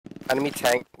Enemy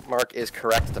tank mark is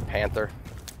correct. It's a Panther.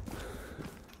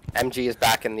 MG is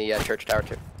back in the church tower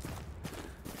too.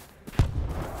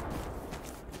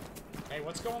 Hey,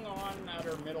 what's going on at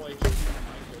our middle HQ tonight?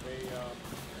 Are they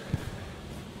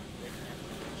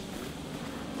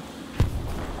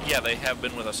Yeah, they have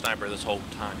been with a sniper this whole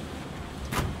time.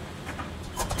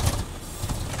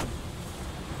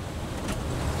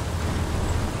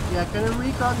 Yeah, can a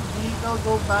recon vehicle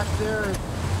go back there and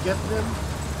get them?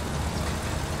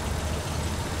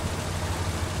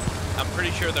 I'm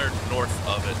pretty sure they're north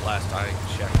of it last I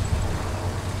checked.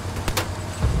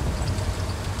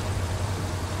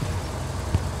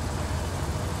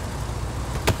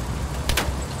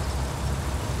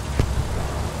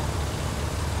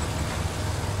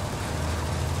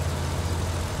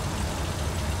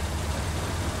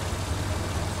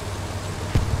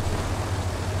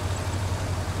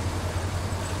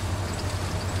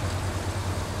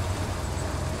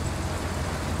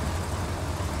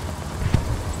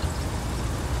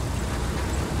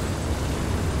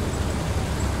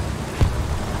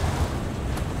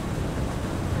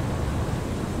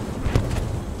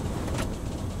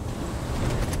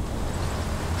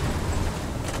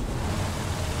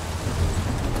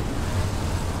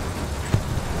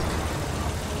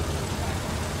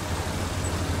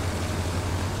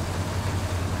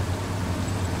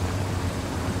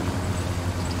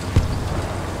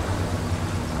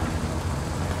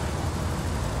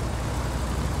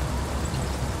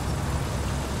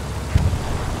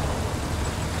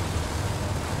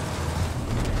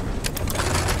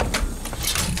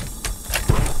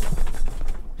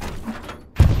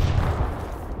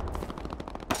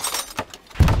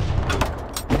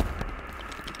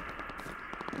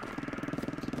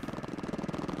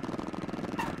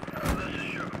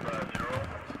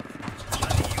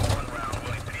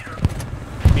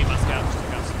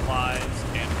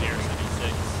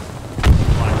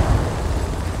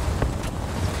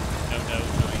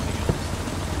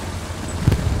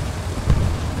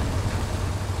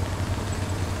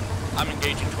 I'm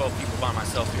engaging 12 people by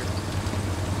myself here.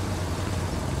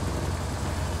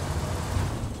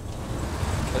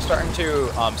 They're starting to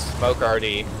smoke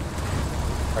already.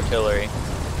 Artillery.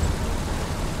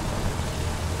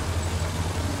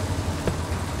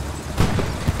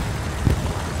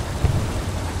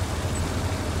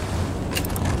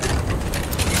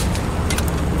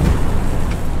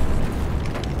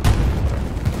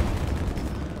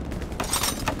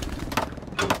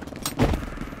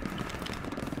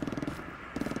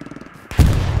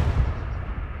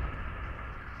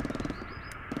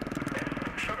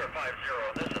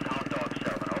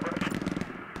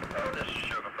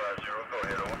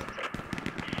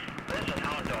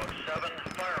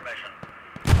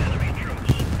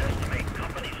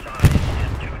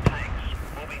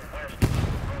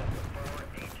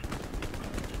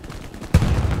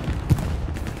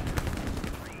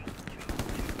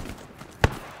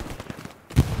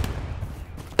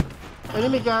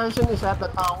 Enemy garrison is at the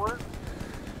tower.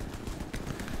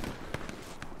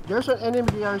 There's an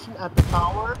enemy garrison at the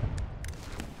tower.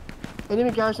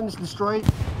 Enemy garrison is destroyed.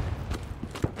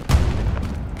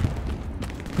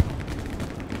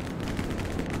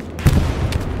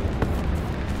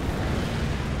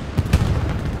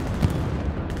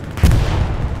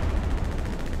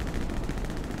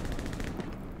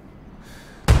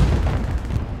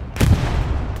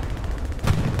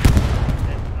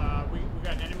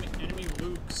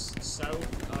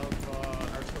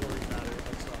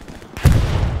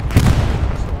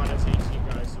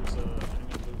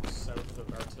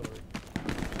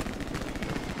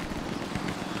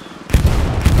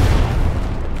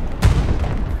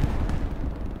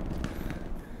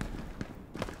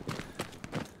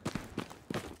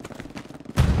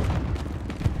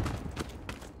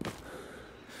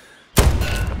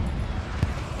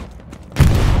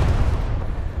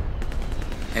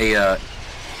 Hey,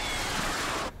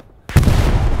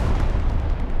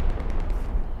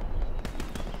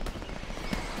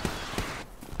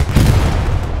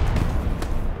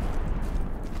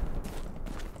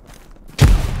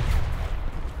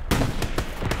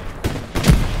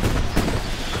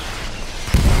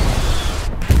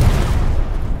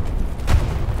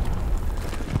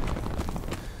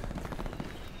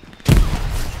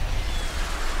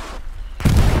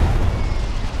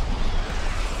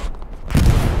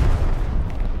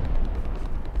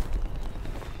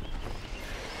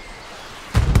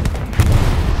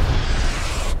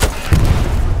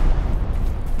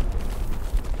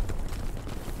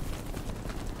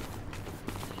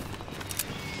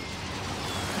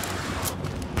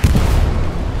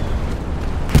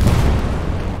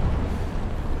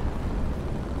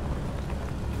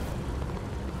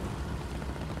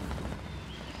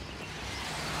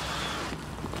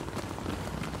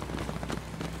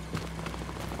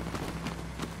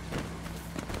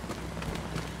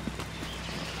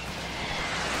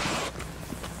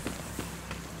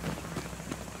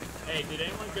 Hey, did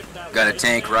anyone get that? Got a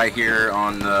tank right here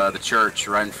on the church,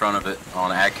 right in front of it,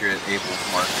 on accurate able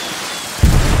mark.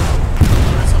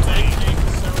 There's a big tank,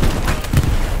 so.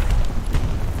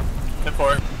 Hit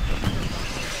for it.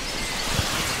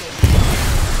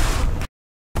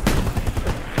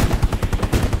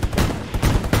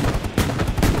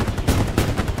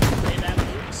 Hey, that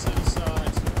Lucas is it's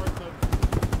north of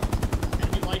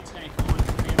enemy light tank on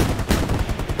command.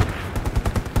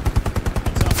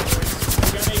 It's up there.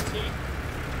 Gun AT.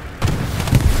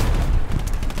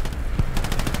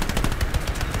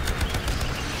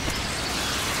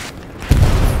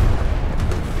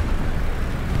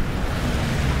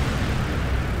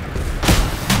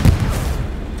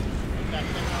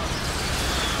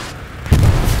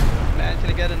 Man, can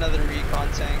I get another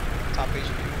recon tank? Top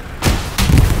HQ.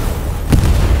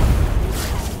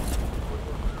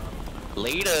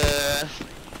 Later.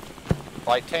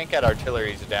 Light tank at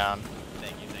artillery's down.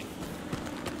 Thank you, thank you.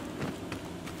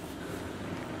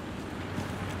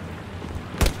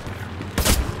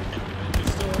 There's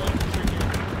still infantry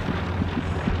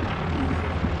here.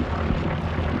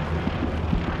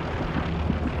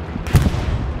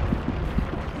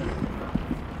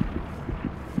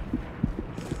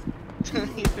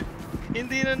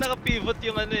 Hindi na naka-pivot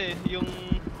yung ano eh, yung...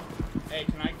 Hey,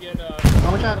 can I get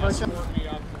Watch out, watch out. escort me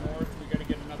up north? We gotta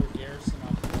get another garrison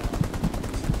up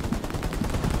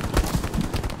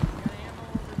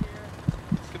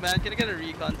Command, can I get a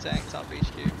recon tank? Top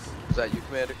HQ. Is that you,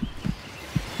 Commander?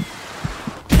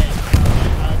 Hey,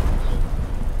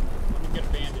 let me get a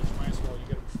bandage. Might as well. You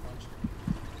get a bunch.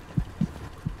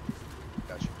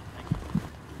 Gotcha. Thank you.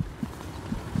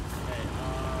 Hey,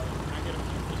 can I get a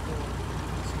few people?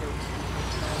 Let's go to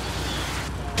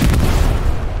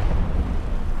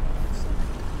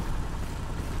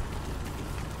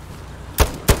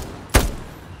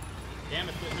damn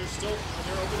it, they're still,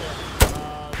 they're over there.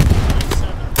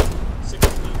 27,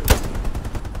 6 meters.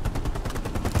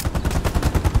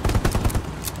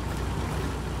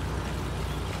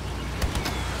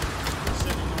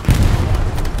 Sitting on the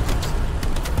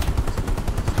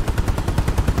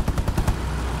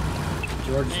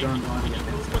George is Hey, going can on you again.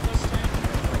 move with us, Tank?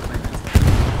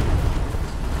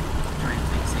 Trying to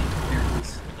think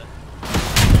Sainte-Mère-Église.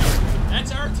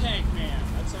 That's our tank, man.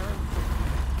 That's our.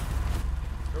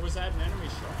 Or was that an enemy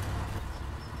shot?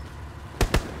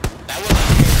 That was.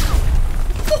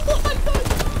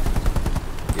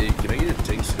 Can I get a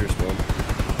taster as well?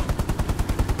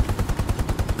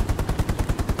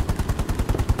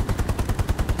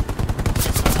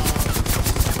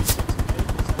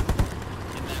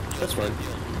 That's fine.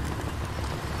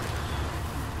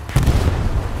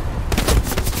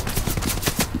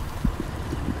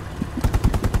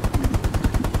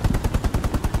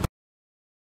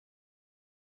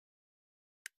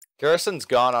 Garrison's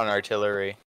gone on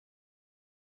artillery.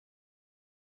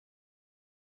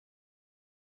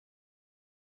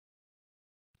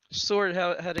 Sword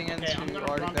heading Okay, I'm into gonna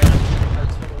run Arctic. back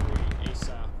artillery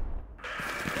ASAP.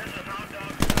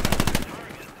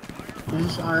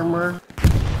 This is armor.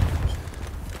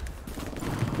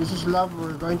 This is love.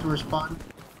 We're going to respond.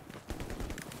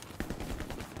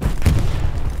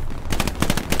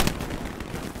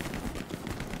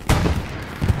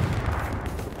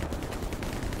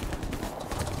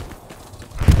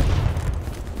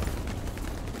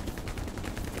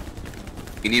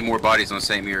 You need more bodies on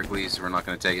Sainte-Mère-Église, we're not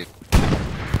going to take it.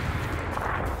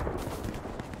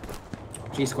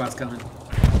 G squad's coming.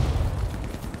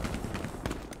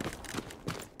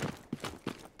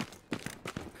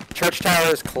 Church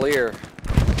tower is clear.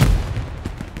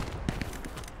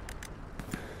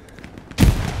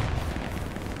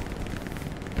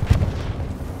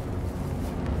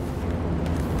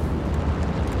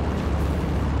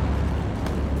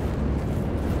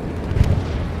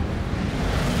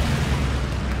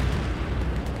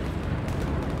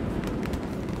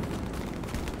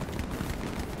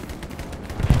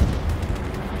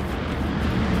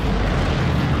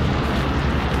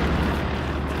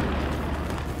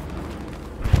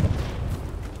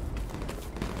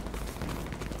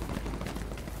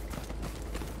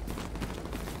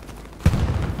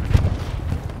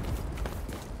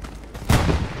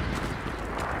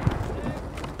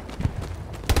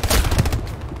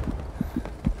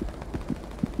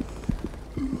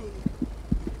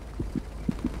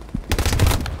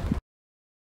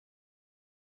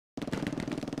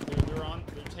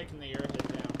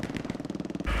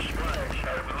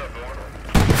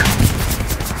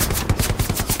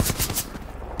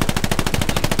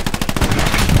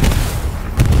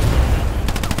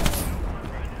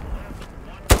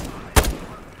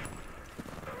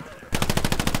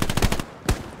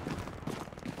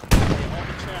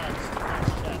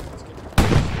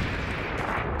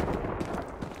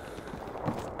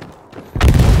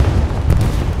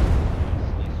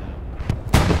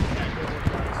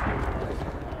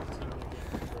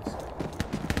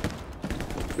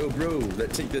 bro,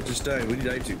 that tank that just died, what did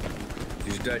you die to?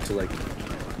 Did you die to, like,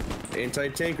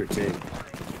 anti-tank or tank?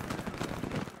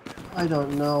 I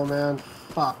don't know, man.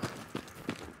 Fuck.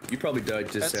 You probably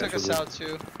died just That after took us out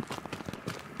too.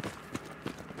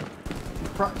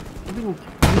 We've been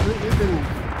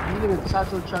using the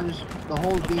satellite charges the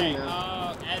whole game, man.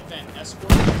 Advent,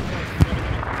 escort.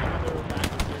 Another back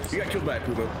here. You got killed by a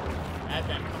Puma.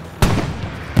 Advent,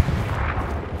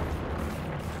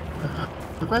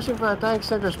 The question for a tank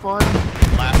center spawn.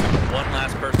 One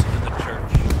last person in the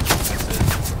church. That's it.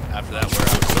 After that, we're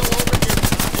out. still over here.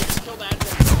 They just killed Advent.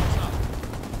 What's up?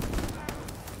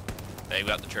 They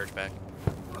got the church back.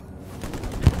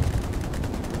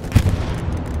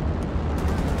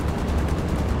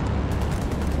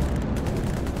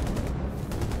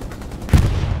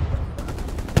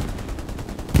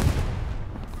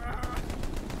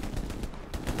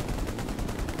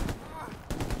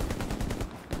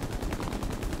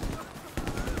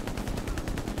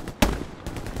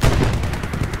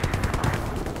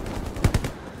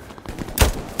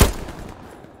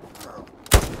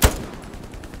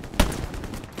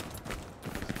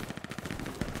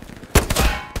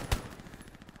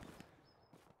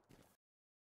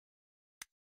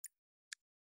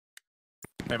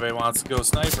 Anybody wants to go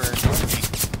sniper?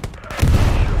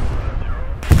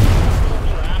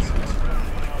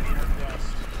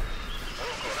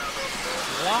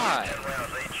 Why?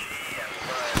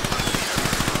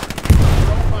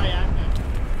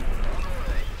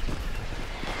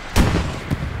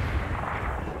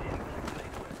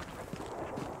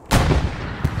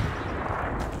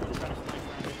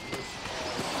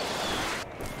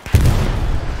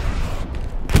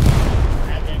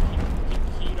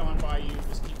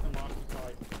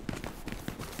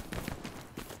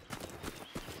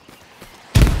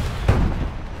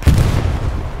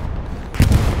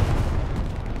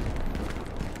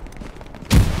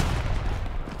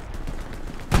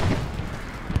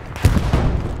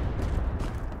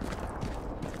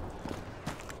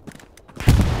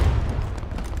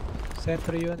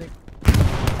 Center unit.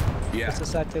 Yeah. It's a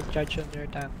satellite charge on your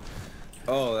tank.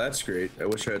 Oh, that's great. I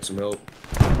wish I had some help.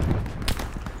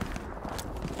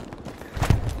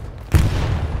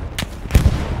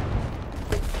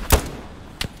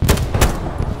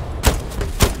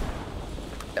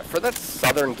 Yeah, for that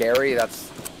southern Gary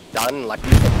that's done, like, you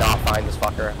could not find this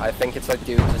fucker. I think it's a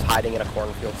dude just hiding in a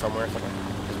cornfield somewhere,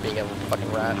 just being a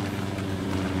fucking rat.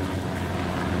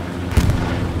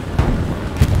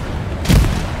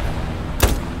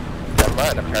 Never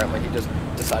mind, apparently he just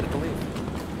decided to leave.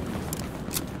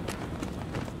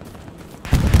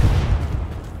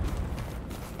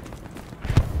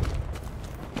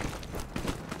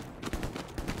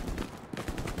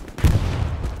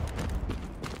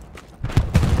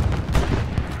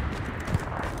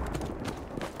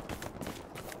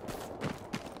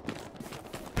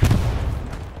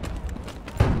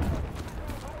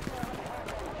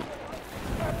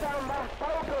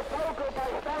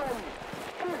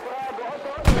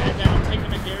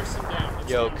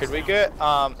 Yo, could we get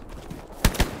Huh.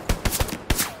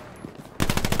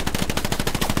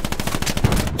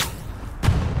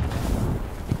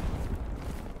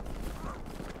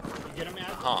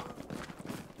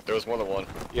 There was more than one.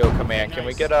 Yo, command, can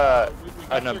we get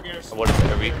what is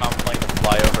it, a recon plane to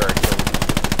fly over our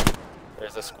kill?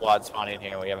 There's a squad spawning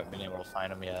here and we haven't been able to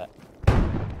find them yet.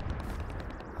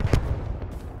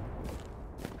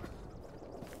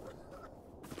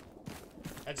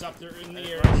 Heads up, they're in the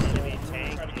air. Enemy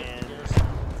tank and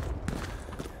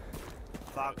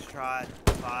Foxtrot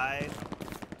 5.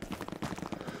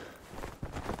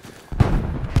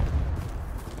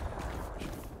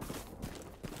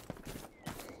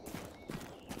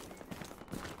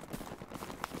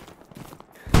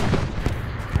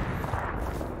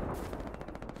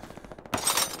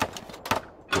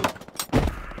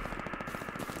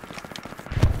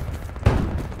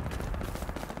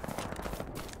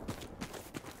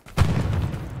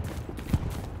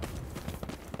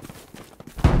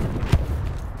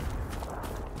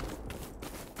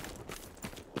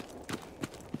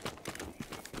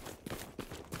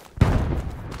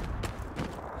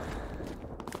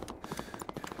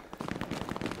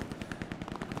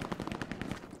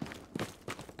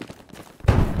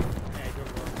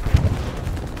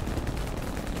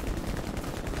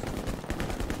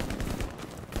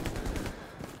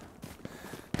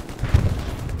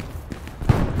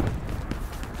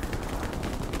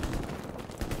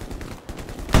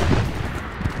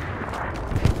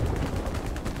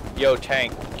 Yo,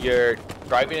 tank, you're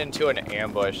driving into an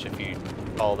ambush if you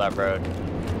follow that road.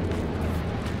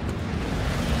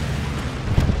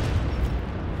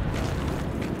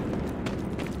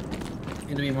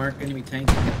 Enemy mark, enemy tank,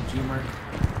 G mark.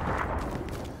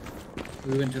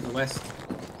 Moving to the west.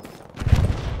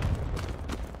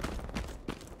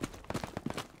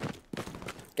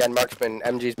 Again, Marksman,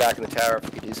 MG's back in the tower. If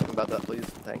you could do something about that, please.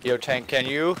 Thank you. Yo, Tank, can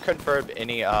you confirm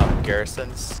any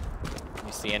garrisons? Can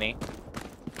you see any?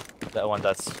 That one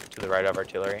that's to the right of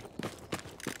artillery.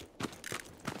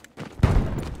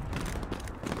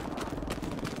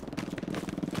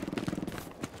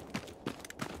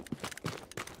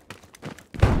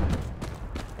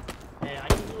 Hey, I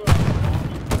can do a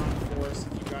bombing force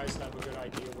if you guys have a good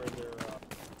idea where their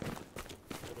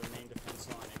main defense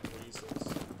line is.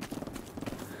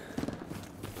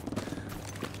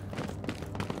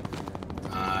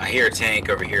 I hear a tank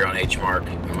over here on H mark.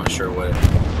 I'm not sure what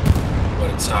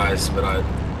its size, but I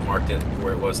marked it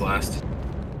where it was last.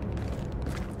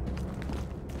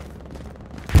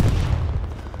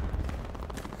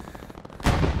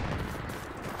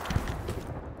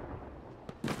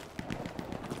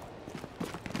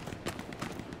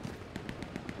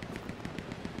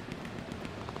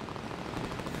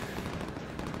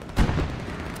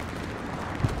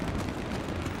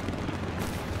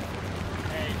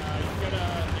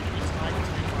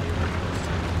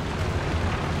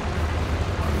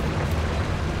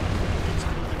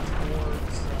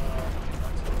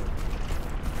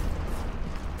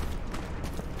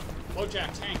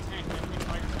 Jack, tank, enemy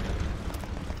fighter tank.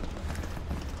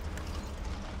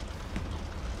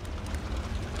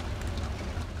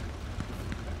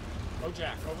 Oh,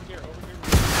 Jack, over here.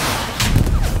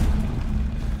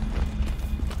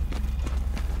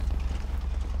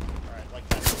 Alright, like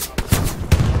that.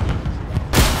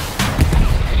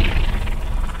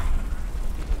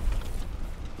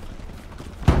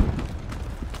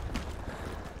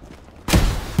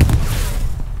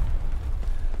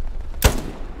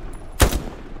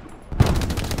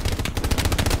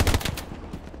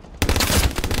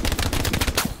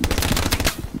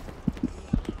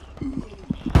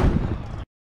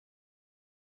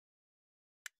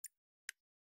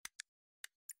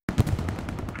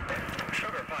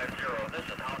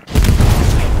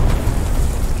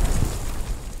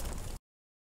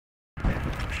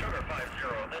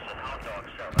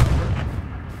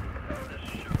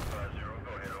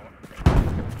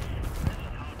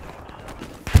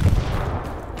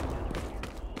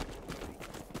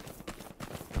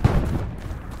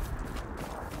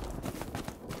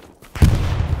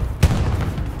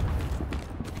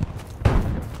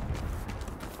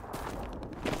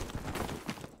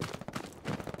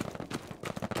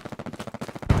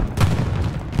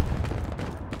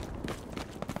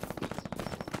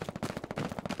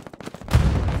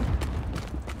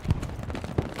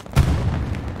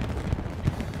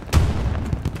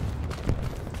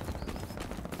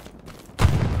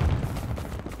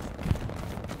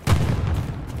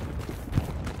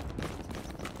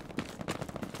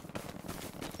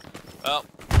 Well,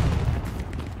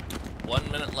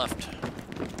 1 minute left.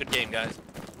 Good game, guys.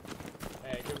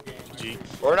 Hey, good game. G.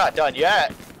 We're not done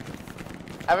yet.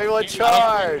 Everyone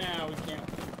charge!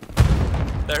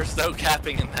 There's no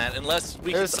capping in that unless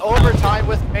we. There's overtime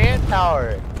with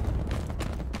manpower.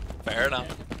 Fair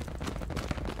enough.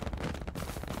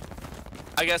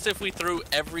 I guess if we threw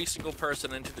every single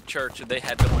person into the church and they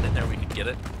had no one in there, we could get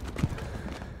it.